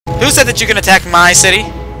Who said that you can attack my city?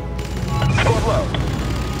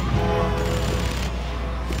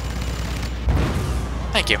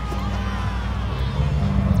 Thank you.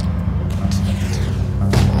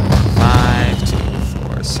 5, 2,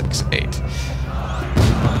 4, 6, 8.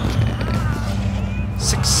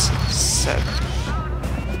 6, 7.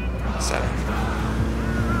 7.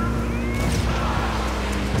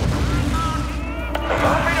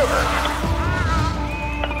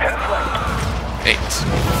 8.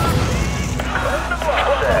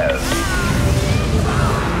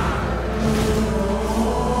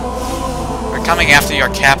 We're coming after your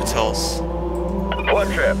capitals.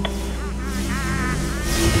 One trip.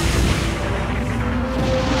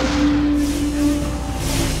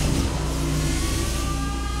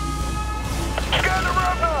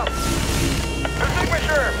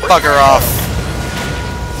 Bugger off.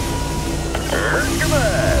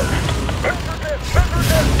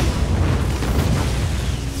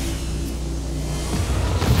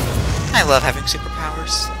 I love having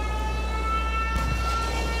superpowers.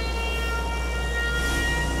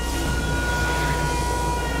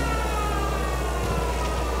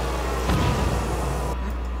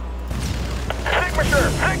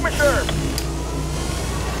 Signature!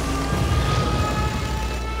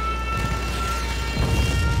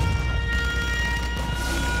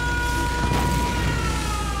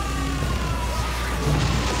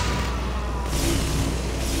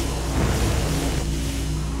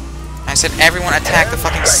 I said everyone attack the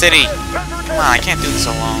fucking city. Come on, I can't do this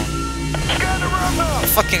alone. The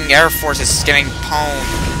fucking Air Force is getting pwned.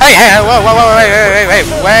 Hey, hey, whoa, whoa, whoa,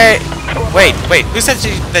 wait. Who said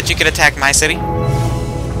that you could attack my city?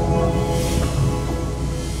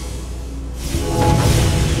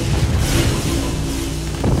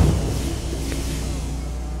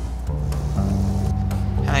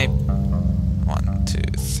 Hi. 1, 2,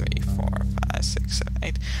 3, 4, 5, 6, 7,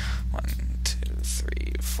 8. 1, 2,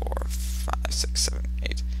 3, 4, 5, 6, 7,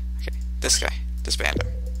 8. Okay, this guy. Disband him.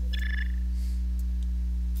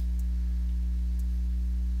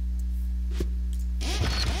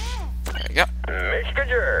 There we go. Mr.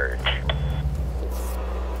 George.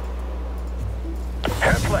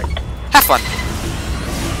 Have fun.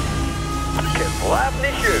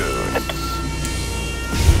 Kevlavny shoot.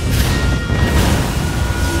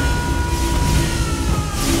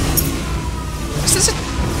 Is this a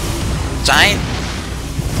giant?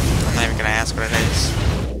 I'm not even gonna ask what it is.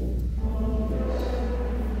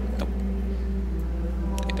 Nope.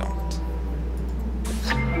 They don't.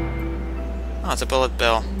 Oh, it's a bullet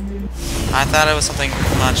bill. I thought it was something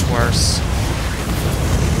much worse.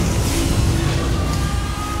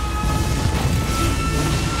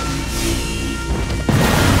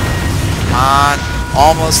 Come on,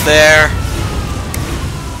 almost there.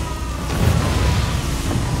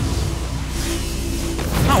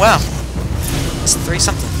 Oh wow, it's 3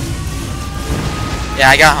 something. Yeah,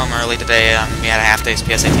 I got home early today. We had a half day's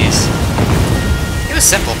PSATs. It was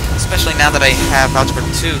simple, especially now that I have Algebra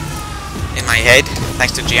 2 in my head,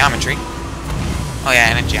 thanks to geometry. Oh yeah,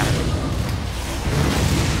 and in geometry.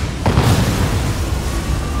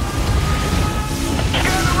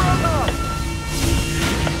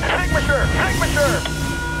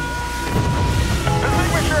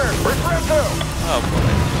 Oh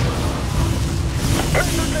boy.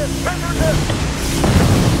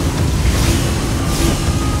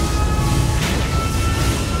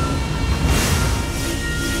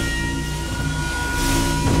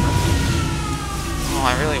 Oh,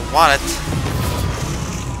 I really want it.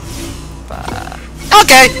 But...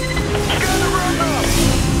 okay!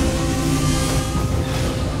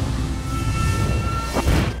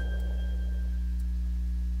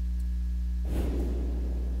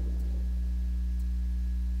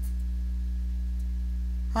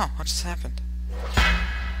 Oh, what just happened?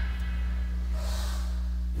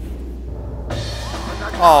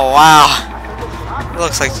 Oh wow! It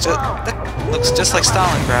looks like that looks just like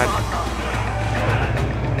Stalingrad.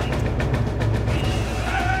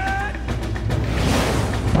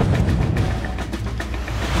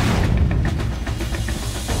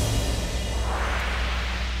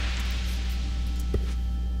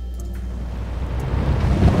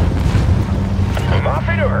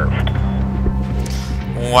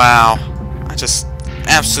 Wow, I just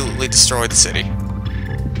absolutely destroyed the city.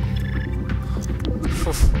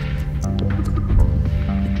 Whew.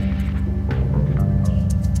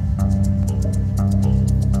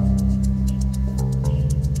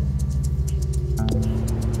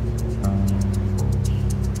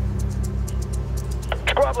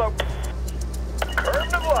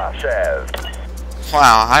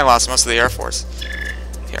 Wow, I lost most of the Air Force.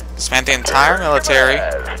 Here, disband the entire military.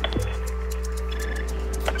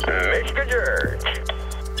 Makes good urge.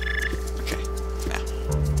 Okay, now.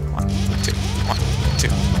 1, 2, 1, 2,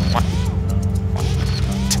 1, 1,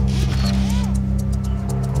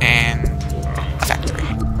 2. And a factory.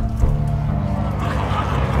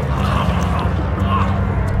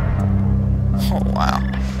 Oh wow.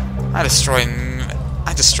 I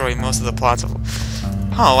destroy most of the plots of...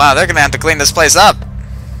 Oh wow, they're gonna have to clean this place up!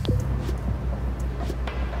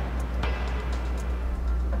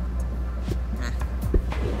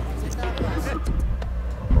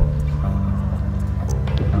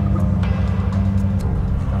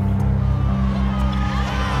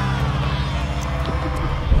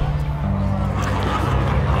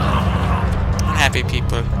 Unhappy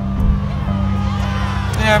people.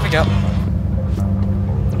 There we go.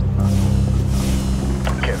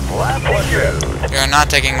 You are not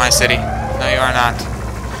taking my city. No, you are not.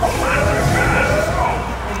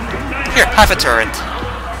 Here, have a turret.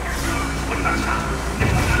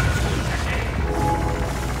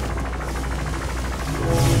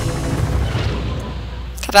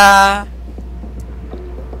 Ta-da!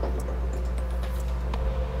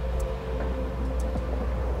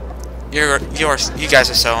 You guys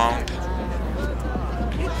are so owned.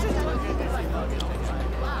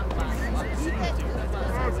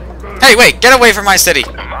 Hey, wait! Get away from my city!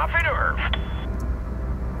 Muffin Earth.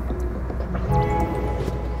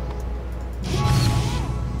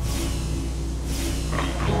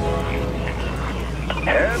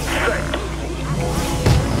 Head safe.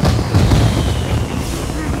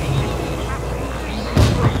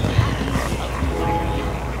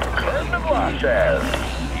 Cleanse the blushes.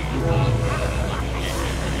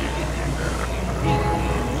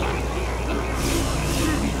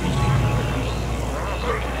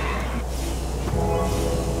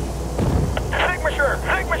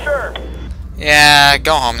 Yeah,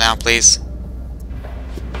 go home now, please.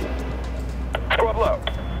 Squad low.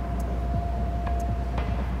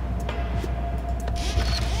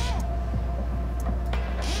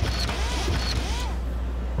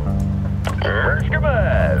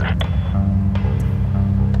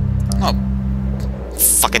 Oh.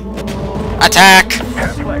 Fuck it. Attack!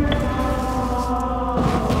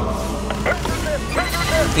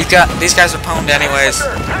 These guys are pwned anyways.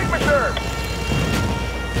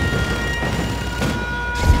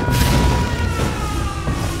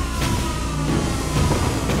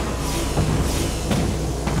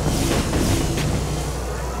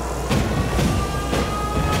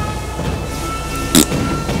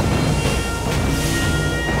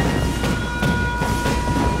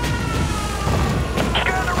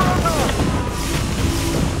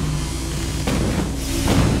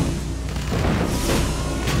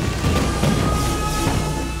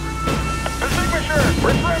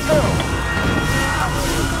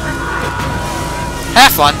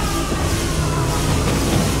 Have fun.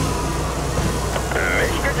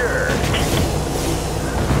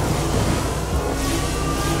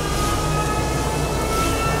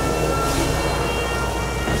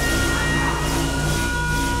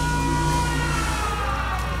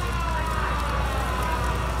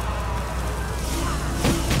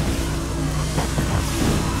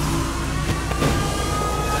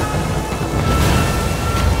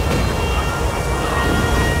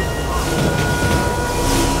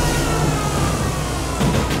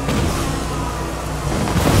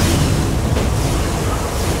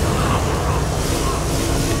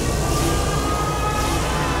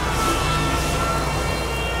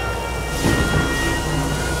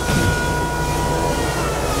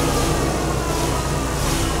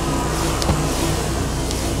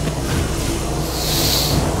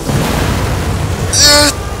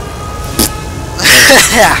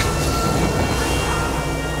 Yeah.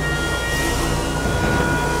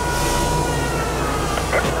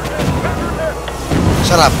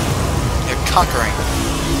 Shut up. You're conquering.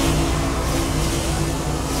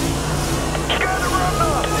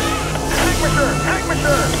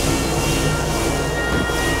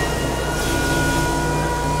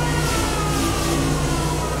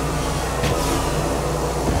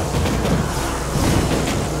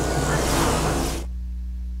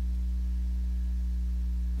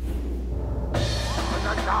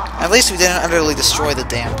 At least we didn't utterly destroy the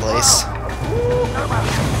damn place.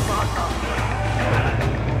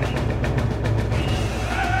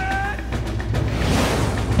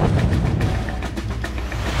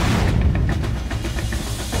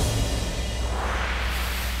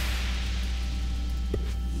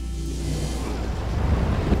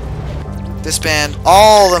 Disband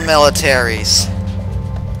all the militaries.